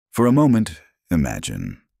For a moment,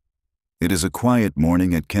 imagine. It is a quiet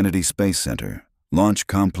morning at Kennedy Space Center, Launch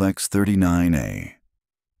Complex 39A.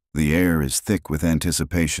 The air is thick with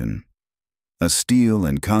anticipation. A steel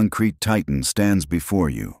and concrete titan stands before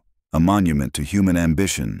you, a monument to human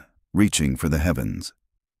ambition, reaching for the heavens.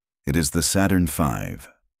 It is the Saturn V,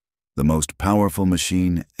 the most powerful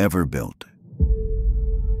machine ever built.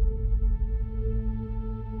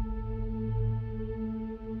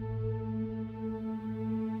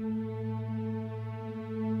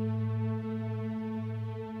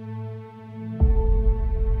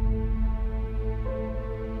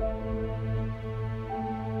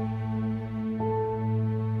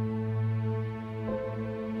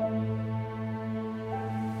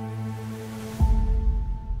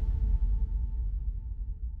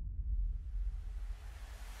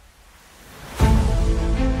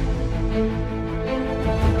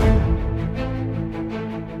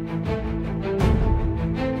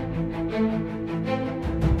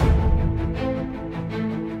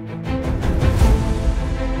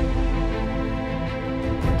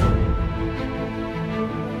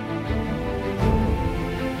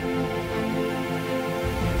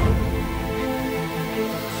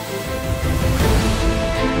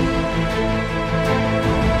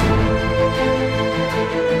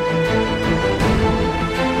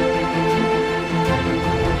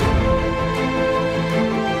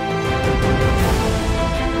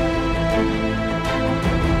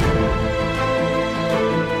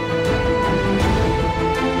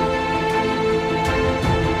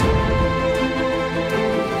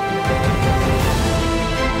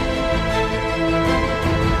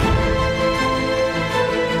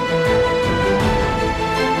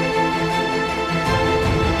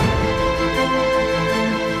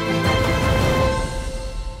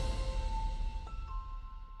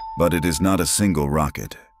 But it is not a single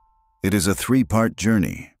rocket. It is a three-part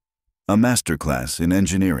journey, a masterclass in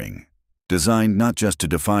engineering, designed not just to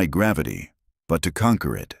defy gravity, but to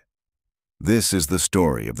conquer it. This is the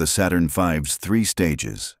story of the Saturn V's 3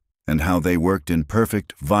 stages, and how they worked in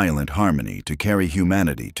perfect, violent harmony to carry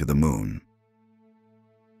humanity to the moon.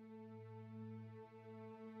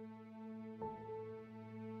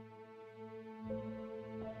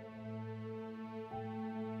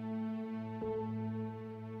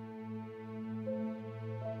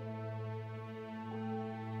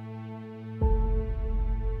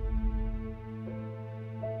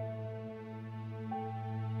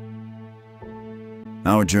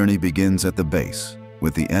 Our journey begins at the base,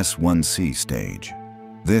 with the S-1C stage.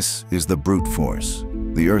 This is the brute force,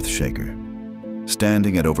 the Earth Shaker.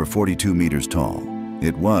 Standing at over 42 meters tall,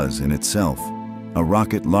 it was, in itself, a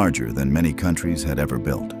rocket larger than many countries had ever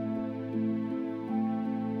built.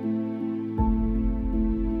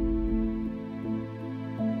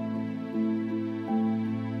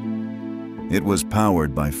 It was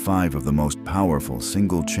powered by 5 of the most powerful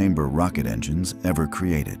single-chamber rocket engines ever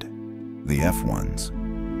created, the F1s.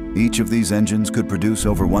 Each of these engines could produce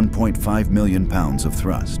over 1.5 million pounds of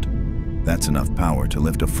thrust. That's enough power to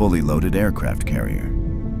lift a fully loaded aircraft carrier.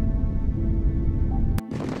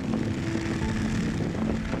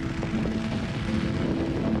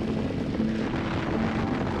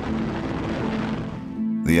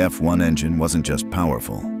 The F1 engine wasn't just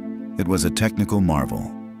powerful, it was a technical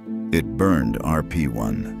marvel. It burned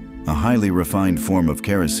RP-1, a highly refined form of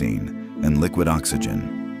kerosene and liquid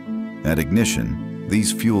oxygen. At ignition,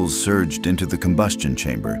 these fuels surged into the combustion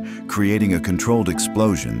chamber, creating a controlled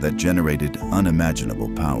explosion that generated unimaginable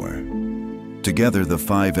power. Together, the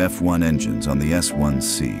 5 F1 engines on the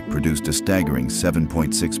S-1C produced a staggering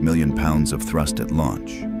 7.6 million pounds of thrust at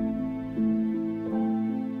launch.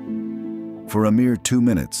 For a mere 2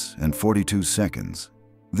 minutes and 42 seconds,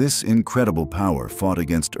 this incredible power fought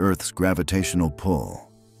against Earth's gravitational pull.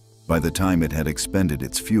 By the time it had expended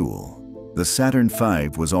its fuel, the Saturn V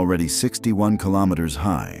was already 61 kilometers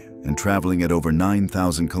high and traveling at over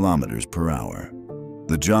 9,000 kilometers per hour.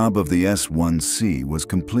 The job of the S-1C was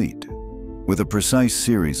complete. With a precise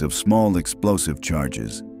series of small explosive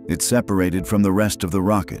charges, it separated from the rest of the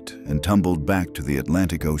rocket and tumbled back to the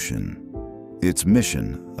Atlantic Ocean. Its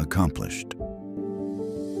mission accomplished.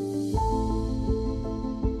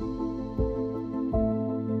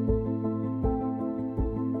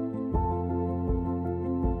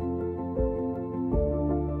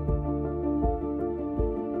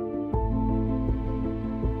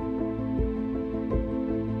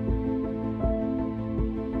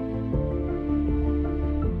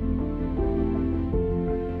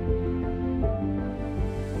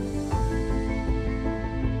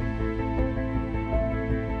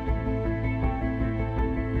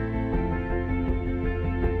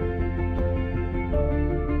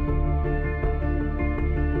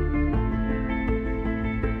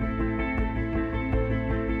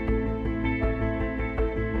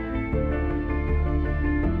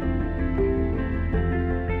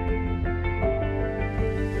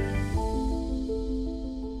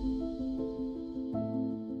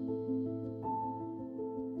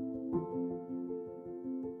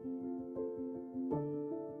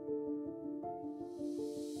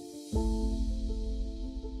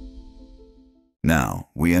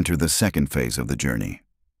 we enter the second phase of the journey,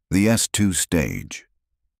 the S2 stage.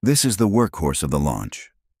 This is the workhorse of the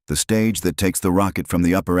launch, the stage that takes the rocket from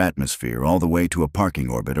the upper atmosphere all the way to a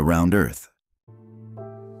parking orbit around Earth.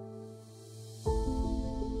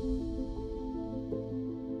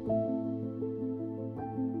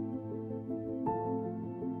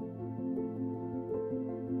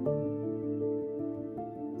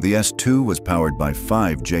 The S2 was powered by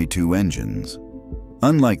 5 J2 engines.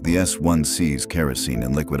 Unlike the S1C's kerosene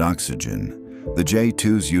and liquid oxygen, the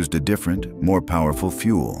J2s used a different, more powerful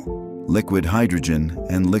fuel, liquid hydrogen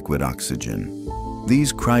and liquid oxygen.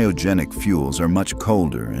 These cryogenic fuels are much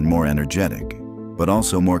colder and more energetic, but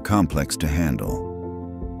also more complex to handle.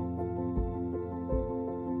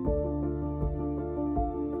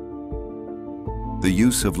 The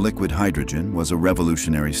use of liquid hydrogen was a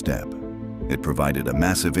revolutionary step. It provided a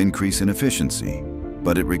massive increase in efficiency,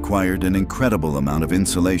 but it required an incredible amount of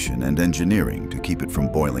insulation and engineering to keep it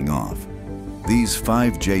from boiling off. These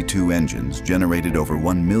 5 J2 engines generated over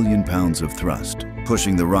 1 million pounds of thrust,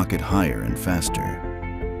 pushing the rocket higher and faster.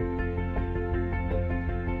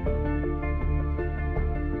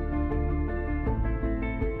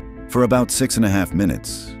 For about 6.5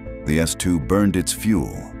 minutes, the S2 burned its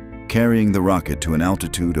fuel, carrying the rocket to an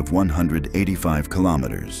altitude of 185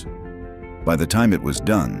 kilometers. By the time it was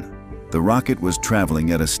done, the rocket was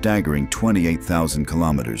traveling at a staggering 28,000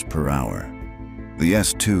 kilometers per hour. The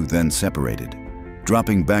S2 then separated,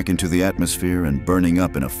 dropping back into the atmosphere and burning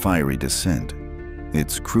up in a fiery descent,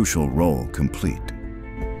 its crucial role complete.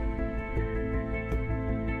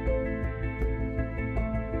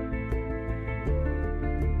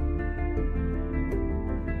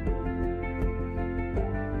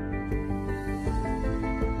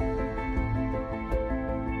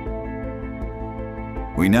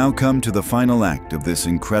 We now come to the final act of this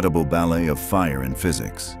incredible ballet of fire and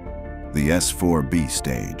physics, the S-IVB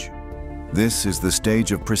stage. This is the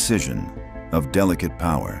stage of precision, of delicate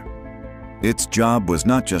power. Its job was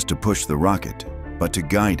not just to push the rocket, but to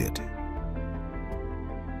guide it.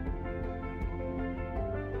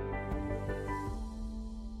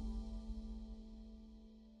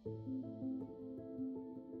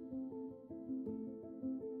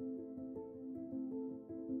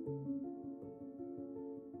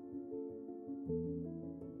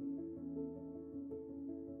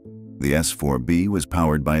 The S-IVB was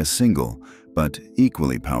powered by a single, but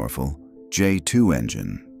equally powerful, J2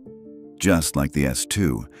 engine. Just like the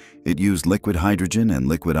S2, it used liquid hydrogen and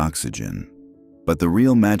liquid oxygen. But the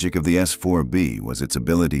real magic of the S-IVB was its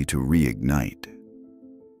ability to reignite.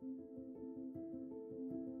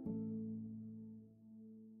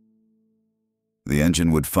 The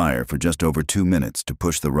engine would fire for just over 2 minutes to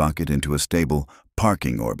push the rocket into a stable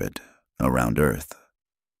parking orbit around Earth.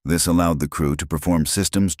 This allowed the crew to perform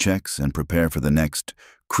systems checks and prepare for the next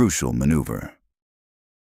crucial maneuver.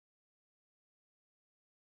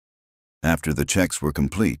 After the checks were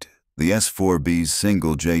complete, the S-IVB's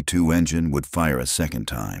single J2 engine would fire a second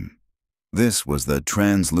time. This was the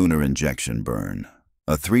translunar injection burn,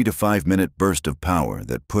 a 3 to 5 minute burst of power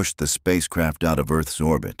that pushed the spacecraft out of Earth's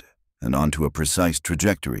orbit and onto a precise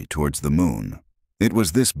trajectory towards the Moon. It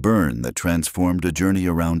was this burn that transformed a journey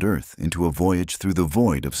around Earth into a voyage through the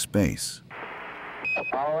void of space.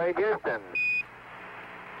 Apollo 8, Houston.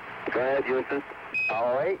 Go ahead, Houston.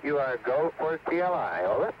 Apollo 8, you are go for TLI,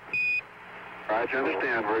 over. Roger,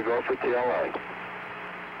 understand. We're go for TLI.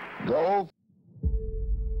 Go.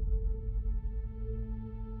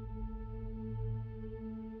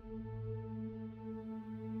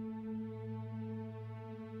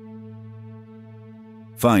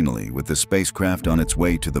 Finally, with the spacecraft on its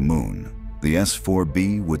way to the Moon, the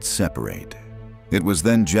S-IVB would separate. It was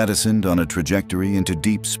then jettisoned on a trajectory into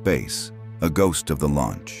deep space, a ghost of the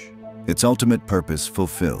launch, its ultimate purpose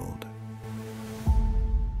fulfilled.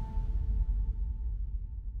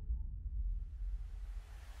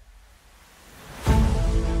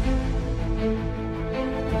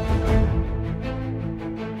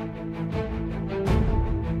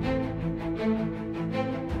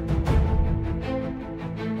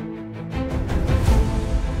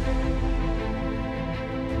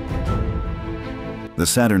 The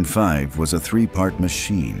Saturn V was a 3-part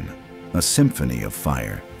machine, a symphony of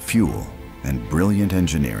fire, fuel, and brilliant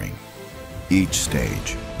engineering. Each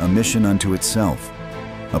stage, a mission unto itself,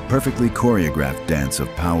 a perfectly choreographed dance of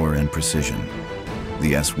power and precision.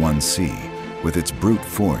 The S-1C, with its brute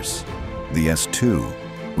force, the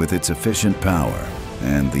S-2, with its efficient power,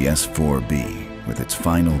 and the S-IVB, with its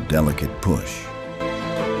final delicate push.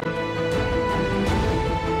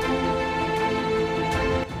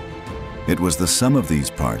 It was the sum of these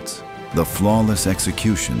parts, the flawless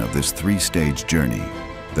execution of this 3-stage journey,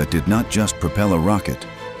 that did not just propel a rocket,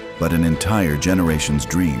 but an entire generation's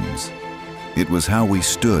dreams. It was how we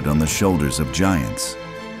stood on the shoulders of giants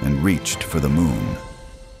and reached for the moon,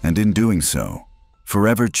 and in doing so,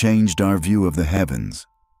 forever changed our view of the heavens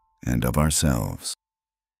and of ourselves.